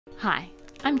Hi,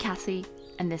 I'm Cassie,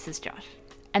 and this is Josh,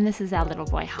 and this is our little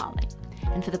boy Harley.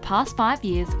 And for the past 5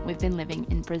 years, we've been living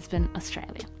in Brisbane,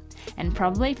 Australia. And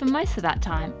probably for most of that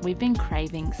time, we've been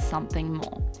craving something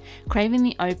more, craving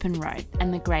the open road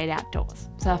and the great outdoors.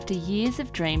 So after years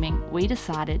of dreaming, we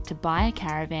decided to buy a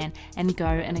caravan and go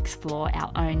and explore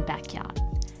our own backyard.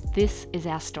 This is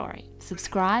our story.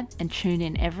 Subscribe and tune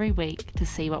in every week to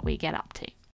see what we get up to.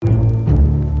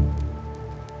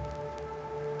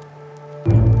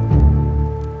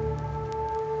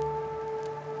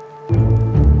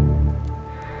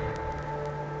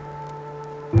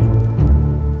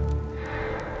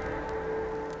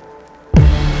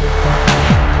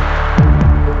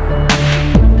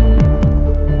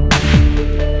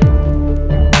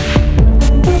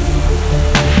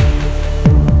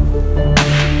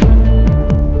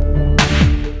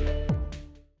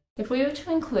 If we were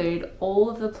to include all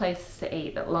of the places to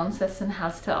eat that Launceston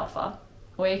has to offer,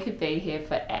 we could be here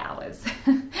for hours.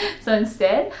 So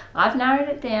instead, I've narrowed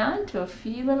it down to a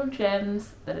few little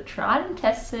gems that are tried and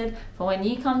tested for when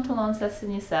you come to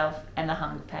Launceston yourself and the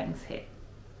hunger pangs hit.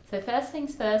 So first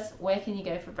things first, where can you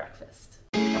go for breakfast?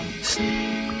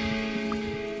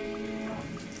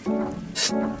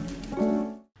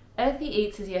 Earthy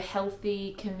Eats is your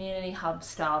healthy community hub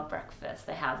style breakfast.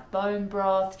 They have bone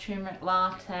broth, turmeric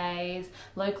lattes,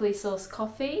 locally sourced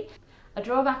coffee. A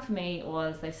drawback for me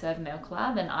was they serve Milk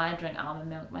Lab, and I drink almond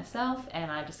milk myself, and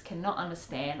I just cannot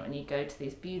understand when you go to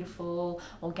these beautiful,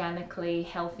 organically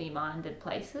healthy minded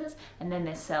places and then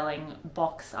they're selling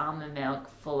box almond milk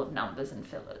full of numbers and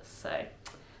fillers. So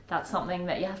that's something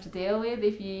that you have to deal with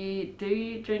if you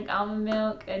do drink almond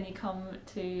milk and you come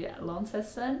to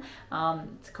Launceston.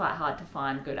 It's quite hard to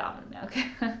find good almond milk.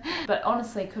 But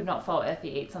honestly, could not fault Earthy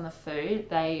Eats on the food.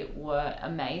 They were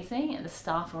amazing and the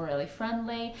staff were really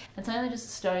friendly. It's only just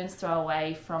a stone's throw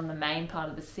away from the main part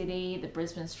of the city, the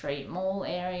Brisbane Street Mall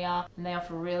area, and they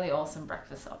offer really awesome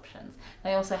breakfast options.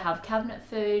 They also have cabinet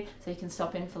food, so you can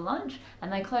stop in for lunch,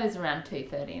 and they close around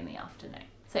 2:30 in the afternoon.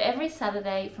 So every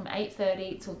Saturday from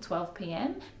 8:30 till 12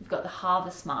 p.m, you've got the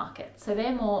harvest market. So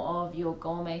they're more of your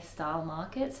gourmet style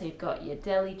market. So you've got your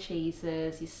deli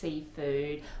cheeses, your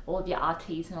seafood, all of your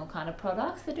artisanal kind of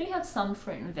products. They do have some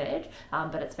fruit and veg,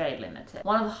 but it's very limited.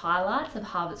 One of the highlights of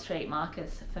Harvest Street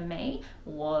Markets for me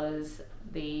was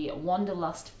the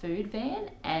Wanderlust food van,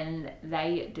 and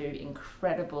they do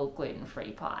incredible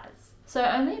gluten-free pies. So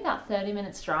only about 30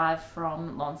 minutes drive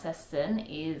from Launceston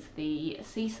is the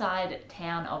seaside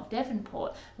town of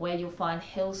Devonport, where you'll find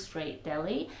Hill Street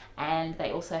Deli, and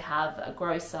they also have a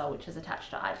grocer which is attached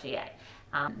to IGA.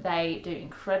 They do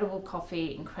incredible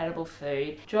coffee, incredible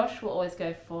food. Josh will always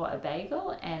go for a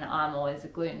bagel, and I'm always a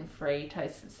gluten-free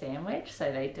toasted sandwich. So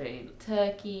they do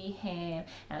turkey, ham,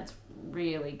 and it's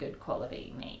really good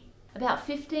quality meat. About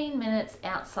 15 minutes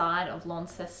outside of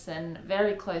Launceston,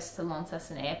 very close to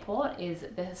Launceston Airport, is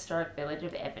the historic village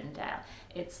of Evandale.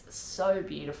 It's so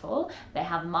beautiful. They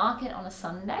have a market on a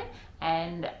Sunday,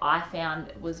 and I found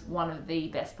it was one of the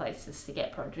best places to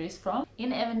get produce from.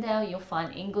 In Evandale, you'll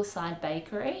find Ingleside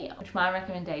Bakery, which my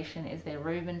recommendation is their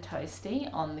Reuben Toasty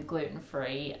on the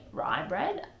gluten-free rye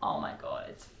bread. Oh my God,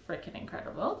 it's freaking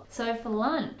incredible. So for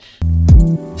lunch,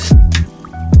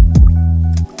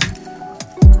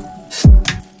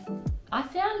 I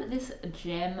found this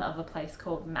gem of a place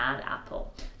called Mad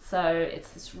Apple. So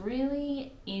it's this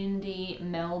really indie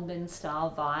Melbourne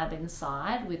style vibe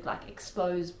inside with like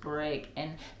exposed brick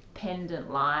and pendant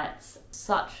lights.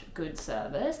 Such good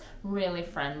service, really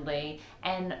friendly,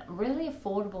 and really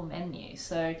affordable menu.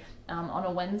 So on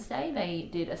a Wednesday they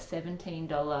did a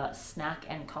 $17 snack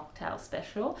and cocktail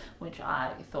special, which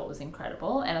I thought was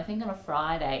incredible, and I think on a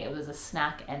Friday it was a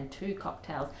snack and 2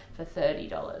 cocktails for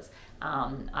 $30.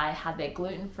 I had their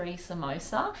gluten-free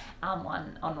samosa on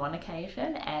one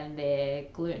occasion, and their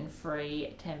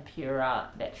gluten-free tempura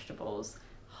vegetables.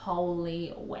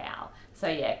 Holy wow. So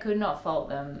yeah, could not fault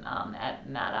them at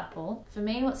Mad Apple. For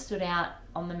me, what stood out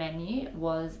on the menu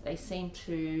was they seemed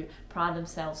to pride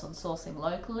themselves on sourcing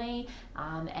locally,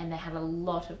 and they had a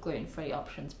lot of gluten-free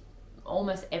options.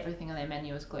 Almost everything on their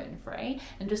menu was gluten-free,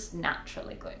 and just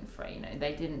naturally gluten-free. You know,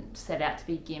 they didn't set out to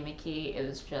be gimmicky. It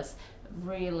was just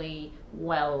really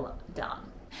well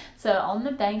done. So on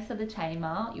the banks of the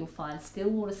Tamar, you'll find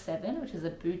Stillwater 7, which is a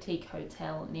boutique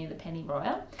hotel near the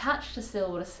Pennyroyal. Attached to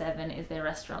Stillwater 7 is their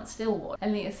restaurant Stillwater.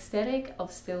 And the aesthetic of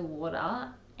Stillwater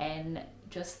and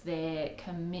just their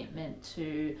commitment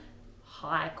to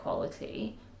high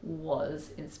quality was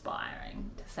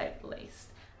inspiring, to say the least.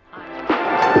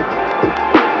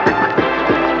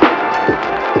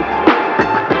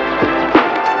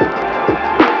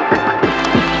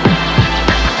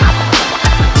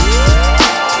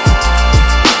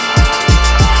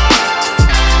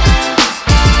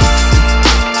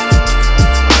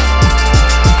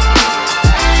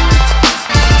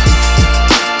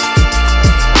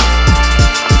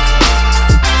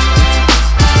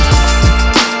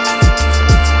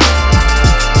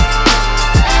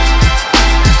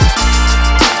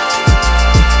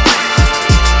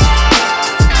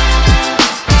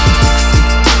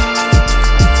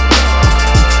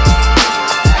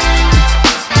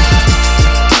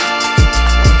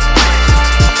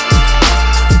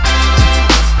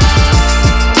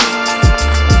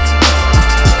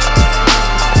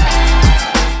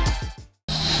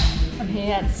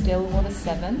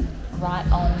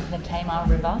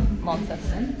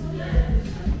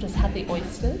 Launceston. Just had the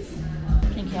oysters,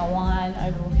 drinking a wine,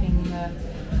 overlooking the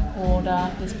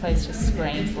water. This place just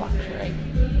screams luxury.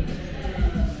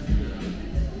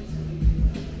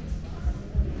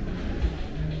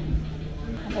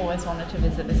 I've always wanted to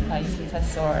visit this place since I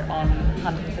saw it on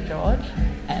Hunting for George,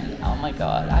 and oh my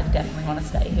god, I definitely want to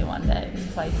stay here one day.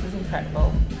 This place is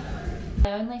incredible.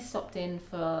 I only stopped in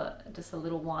for just a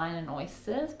little wine and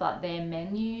oysters, but their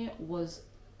menu was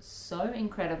so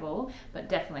incredible, but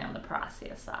definitely on the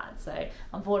pricier side. So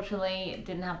unfortunately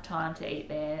didn't have time to eat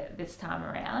there this time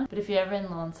around. But if you're ever in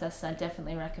Launceston, I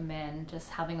definitely recommend just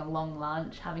having a long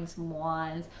lunch, having some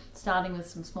wines, starting with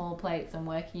some small plates and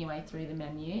working your way through the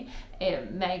menu.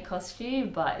 It may cost you,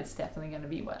 but it's definitely going to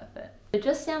be worth it. So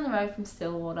just down the road from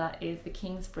Stillwater is the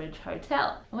Kingsbridge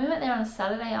Hotel. And we went there on a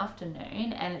Saturday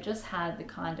afternoon, and it just had the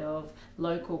kind of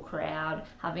local crowd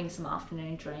having some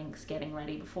afternoon drinks, getting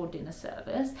ready before dinner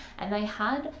service. And they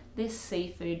had this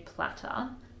seafood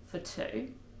platter for two,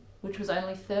 which was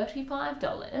only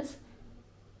 $35.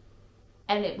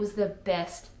 And it was the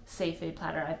best seafood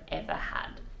platter I've ever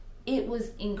had. It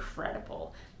was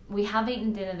incredible. We have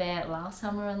eaten dinner there last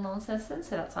time we were in Launceston,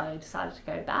 so that's why we decided to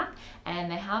go back. And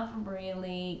they have a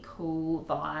really cool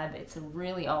vibe. It's a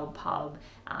really old pub,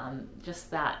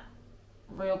 just that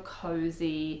real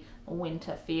cozy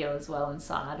winter feel as well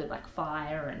inside, with like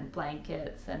fire and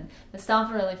blankets, and the staff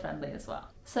are really friendly as well.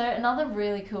 So another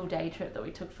really cool day trip that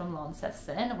we took from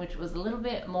Launceston, which was a little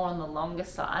bit more on the longer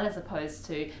side as opposed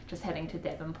to just heading to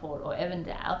Devonport or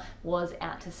Evandale, was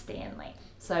out to Stanley.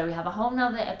 So we have a whole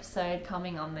nother episode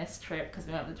coming on this trip because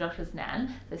we went with Josh's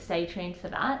nan, so stay tuned for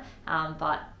that.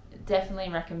 But definitely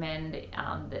recommend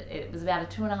that. It was about a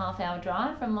 2.5 hour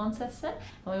drive from Launceston,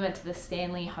 and we went to the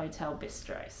Stanley Hotel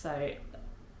Bistro. So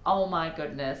oh my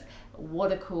goodness,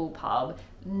 what a cool pub.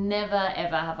 Never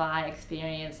ever have I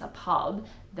experienced a pub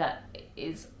that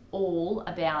is all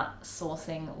about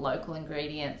sourcing local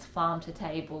ingredients, farm to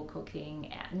table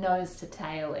cooking, nose to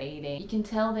tail eating. You can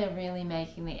tell they're really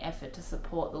making the effort to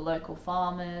support the local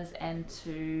farmers and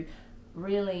to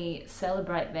really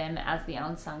celebrate them as the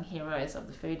unsung heroes of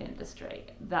the food industry.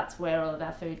 That's where all of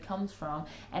our food comes from,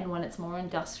 and when it's more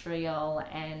industrial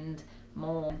and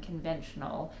more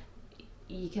conventional,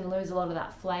 you can lose a lot of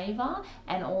that flavour.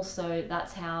 And also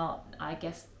that's how, I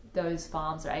guess, those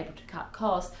farms are able to cut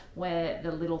costs, where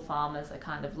the little farmers are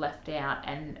kind of left out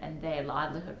and their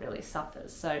livelihood really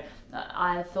suffers. So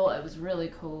I thought it was really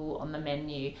cool on the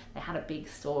menu. They had a big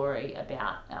story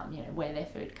about you know, where their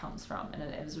food comes from, and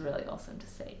it was really awesome to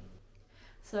see.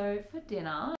 So for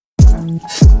dinner,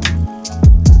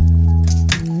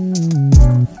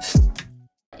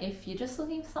 if you're just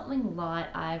looking for something light,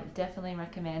 I definitely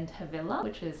recommend Havila,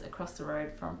 which is across the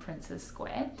road from Prince's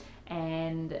Square.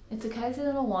 And it's a cozy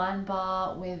little wine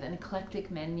bar with an eclectic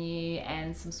menu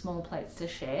and some small plates to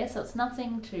share. So it's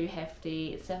nothing too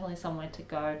hefty. It's definitely somewhere to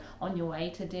go on your way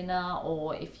to dinner,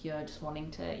 or if you're just wanting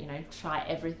to, you know, try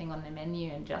everything on the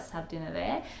menu and just have dinner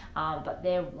there. But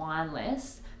their wine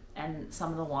list and some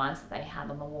of the wines that they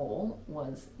had on the wall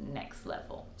was next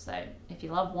level. So if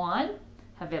you love wine,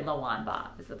 Havila Wine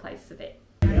Bar is the place to be.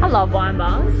 I love wine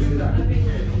bars.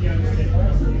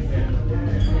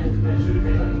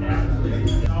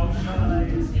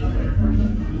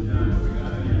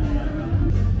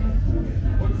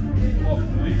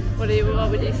 What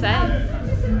would you say?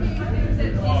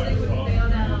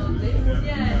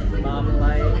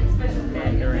 Marmalade,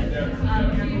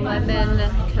 mandarin. Lemon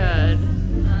curd.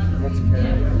 What's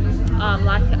curd?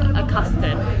 Like a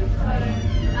custard.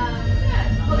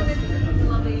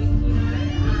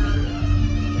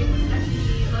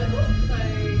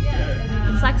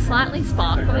 It's like slightly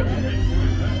sparkling.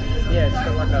 Yeah, it's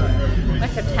got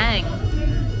like a tang.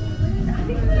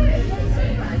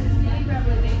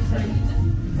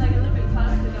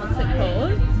 What's it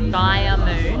called? Gaia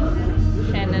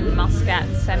Moon, Shannon Muscat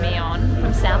Semillon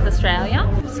from South Australia.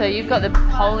 So you've got the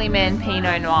Holy Man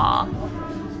Pinot Noir,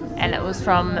 and it was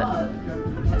from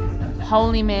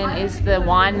Holy Man is the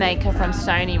winemaker from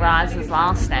Stony Rise's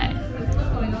last name.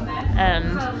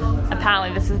 And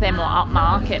apparently this is their more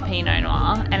upmarket Pinot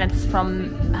Noir, and it's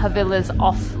from Havila's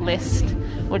off list,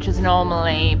 which is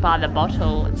normally by the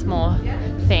bottle. It's more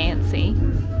fancy.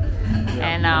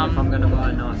 Yeah, and if I'm going to buy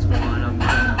a nice wine, I'm going to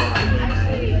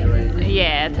buy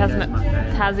yeah,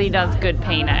 Tassie does good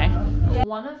Pinot.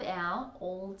 One of our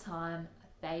all-time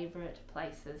favourite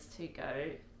places to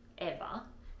go ever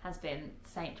has been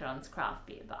St John's Craft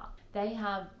Beer Bar. They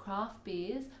have craft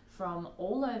beers from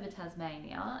all over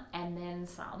Tasmania and then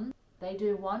some. They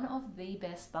do one of the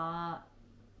best bar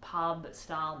pub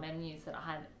style menus that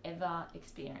I have ever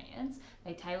experienced.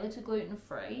 They tailor to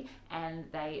gluten-free,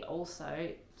 and they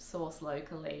also source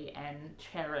locally and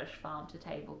cherish farm to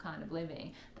table kind of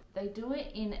living. They do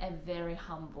it in a very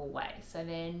humble way, so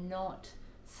they're not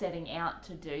setting out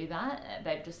to do that,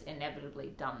 they've just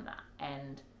inevitably done that.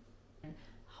 And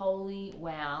holy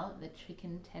wow, the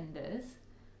chicken tenders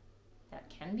that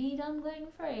can be done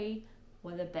gluten-free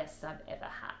were the best I've ever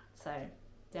had. So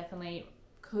definitely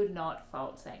could not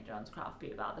fault St. John's Craft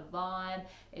Beer Bar. The vibe,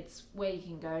 it's where you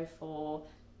can go for,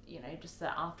 you know, just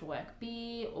the after work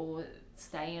beer or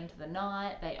stay into the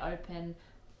night. They open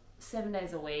 7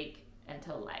 days a week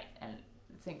until late, and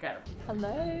it's incredible. Hello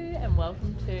and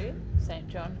welcome to St.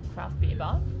 John Craft Beer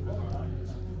Bar.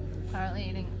 Currently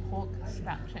eating pork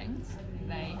scratchings.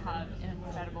 They have an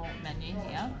incredible menu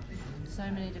here. So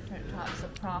many different types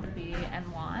of craft beer and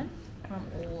wine from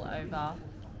all over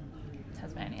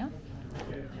Tasmania.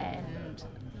 And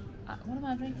what am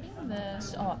I drinking?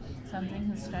 So I'm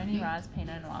drinking Stony Rise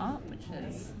Pinot Noir, which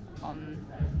is on,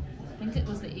 I think it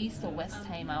was the East or West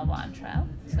Tamar wine trail.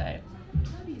 So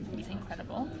it's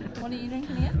incredible. What are you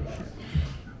drinking here?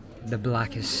 The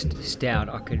blackest stout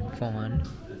I could find.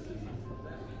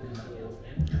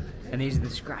 And these are the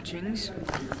scratchings.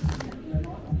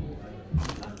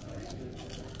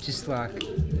 Just like,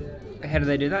 how do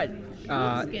they do that?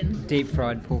 Skin. Deep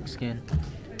fried pork skin.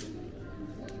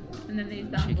 And then these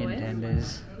bad Chicken boys.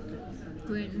 tenders.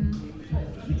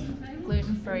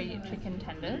 Gluten-free chicken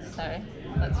tenders. So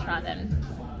let's try them.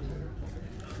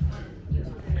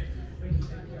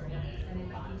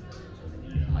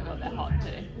 Oh my god, they're hot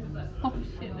too. Oh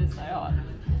shit, they're so hot.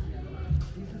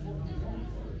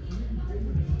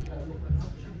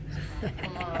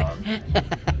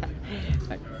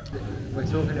 We're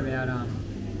talking about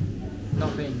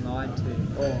not being lied to,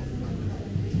 or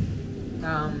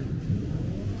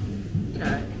you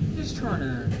know, just trying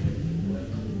to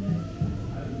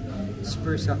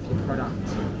spruce up your product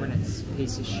when it's a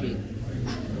piece of shit.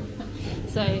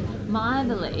 So my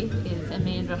belief is, and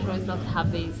me and Josh always love to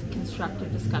have these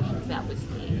constructive discussions about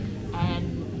whiskey,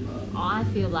 and I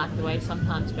feel like the way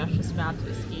sometimes Josh describes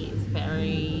whiskey is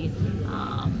very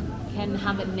can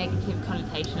have a negative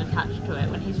connotation attached to it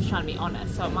when he's just trying to be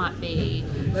honest. So it might be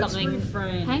something. Let's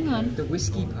reframe hang on. the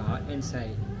whiskey part and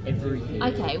say everything.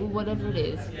 Okay, well, whatever it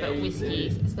is, but whiskey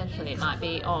especially, it might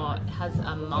be, oh, it has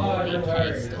a malty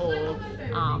taste, or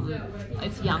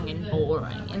it's young and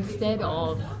boring. Instead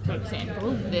of, for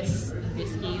example, this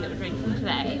whiskey that we're drinking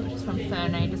today, which is from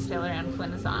Fernay Distillery on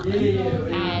Flinders Island,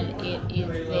 and it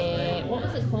is their, what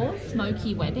was it called?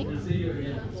 Smoky Wedding?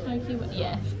 Smoky Wedding,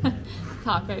 yeah.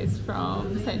 Tacos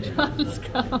from St. John's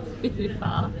Craft Beer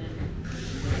Bar.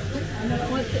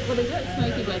 What is it?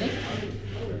 Smoky Wedding?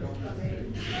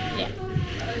 Yeah.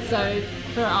 So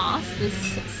for us, this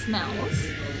smells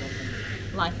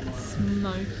like a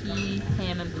smoky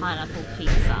ham and pineapple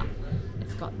pizza.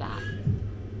 It's got that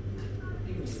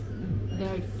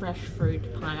very fresh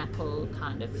fruit pineapple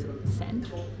kind of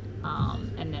scent,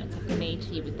 and then it's like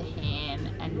meaty with the ham,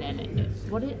 and then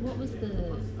what was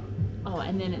the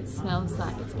and then it smells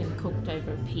like it's been cooked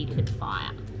over a peated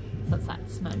fire, so it's that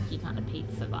smoky kind of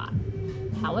pizza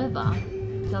vibe. However,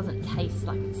 doesn't taste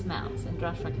like it smells, and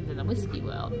Josh reckons in the whiskey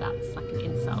world that's like an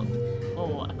insult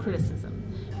or a criticism.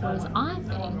 Whereas I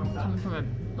think, coming from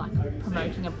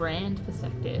promoting a brand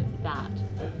perspective, that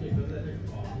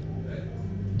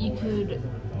you could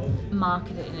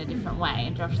market it in a different way,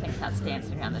 and Josh thinks that's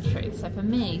dancing around the truth. So for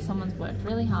me, someone's worked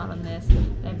really hard on this,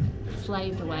 they've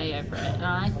slaved away over it, and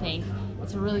I think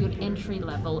it's a really good entry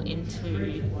level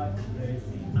into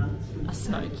a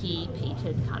smoky,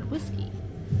 peated kind of whiskey.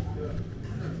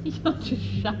 You're just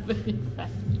shoving your face.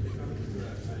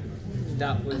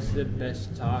 That was the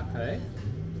best taco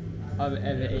I've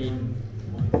ever eaten.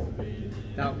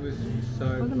 That was so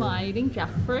What good. am I eating?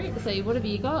 Jackfruit? So what have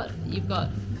you got? You've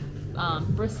got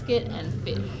brisket and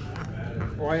fish.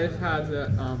 I just had the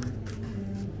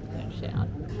Don't shout.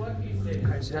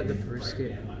 I just had the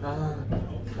brisket. Oh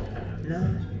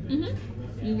no.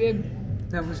 You good?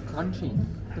 That was crunchy.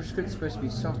 Brisket's supposed to be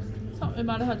soft. It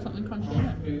might have had something crunchy in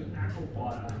it.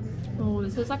 Oh,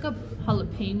 this is like a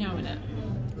jalapeno in it.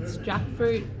 It's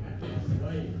jackfruit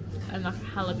and like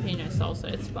jalapeno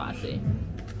salsa. It's spicy.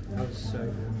 That was so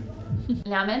good.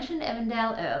 Now, I mentioned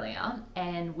Evandale earlier,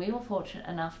 and we were fortunate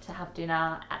enough to have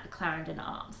dinner at the Clarendon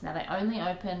Arms. Now, they only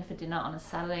open for dinner on a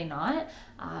Saturday night,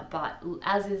 but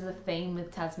as is the theme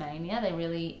with Tasmania, they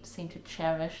really seem to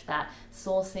cherish that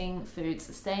sourcing food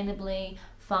sustainably,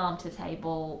 farm to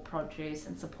table produce,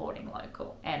 and supporting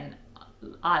local, and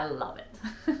I love it.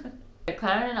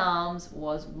 Clarendon Arms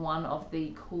was one of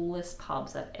the coolest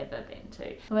pubs I've ever been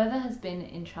to. Whoever has been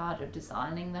in charge of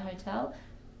designing the hotel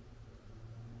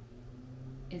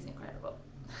is incredible.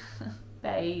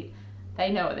 They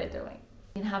know what they're doing.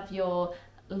 You can have your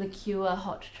liqueur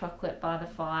hot chocolate by the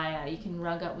fire, you can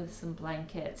rug up with some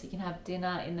blankets, you can have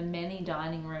dinner in the many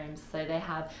dining rooms. So they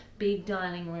have big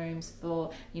dining rooms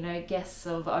for, you know, guests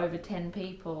of over 10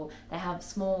 people. They have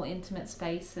small intimate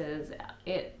spaces.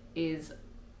 It is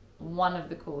one of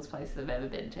the coolest places I've ever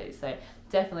been to, so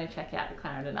definitely check out the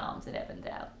Clarendon Arms in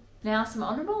Evandale. Now, some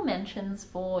honourable mentions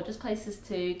for just places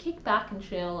to kick back and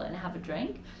chill and have a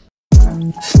drink.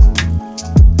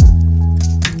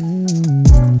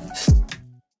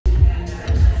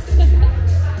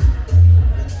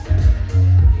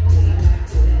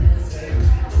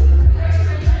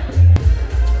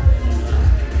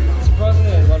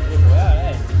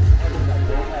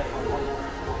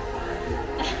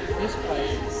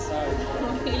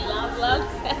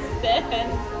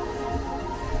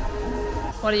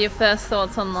 What are your first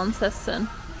thoughts on Launceston?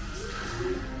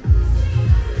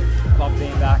 Love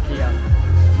being back here.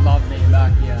 Love being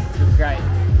back here. It's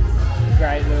a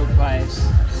great little place.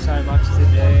 So much to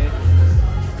do.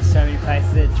 So many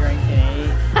places to drink and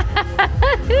eat.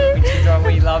 Which is what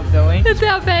we love doing. It's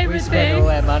our favourite thing. We spend all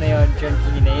our money on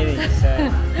drinking and eating,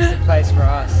 so it's a place for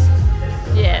us.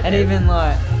 Yeah. And even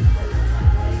like,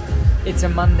 it's a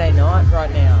Monday night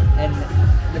right now, and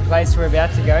the place we're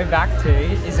about to go back to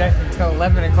is open till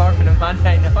 11 o'clock on a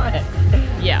Monday night.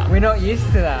 Yeah. We're not used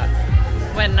to that.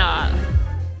 We're not.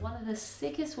 One of the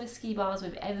sickest whiskey bars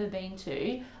we've ever been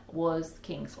to was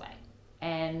Kingsway.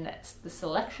 And the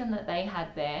selection that they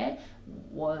had there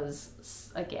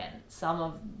was, again, some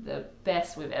of the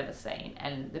best we've ever seen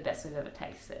and the best we've ever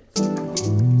tasted.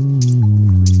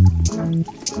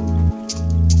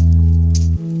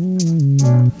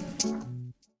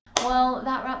 Well,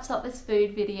 that wraps up this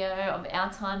food video of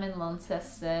our time in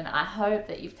Launceston. I hope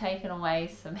that you've taken away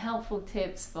some helpful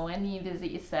tips for when you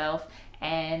visit yourself,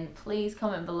 and please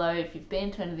comment below if you've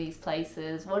been to any of these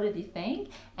places. What did you think?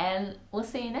 And we'll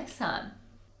see you next time.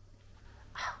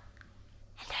 Oh,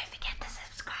 and don't forget to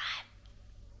subscribe.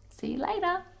 See you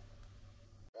later.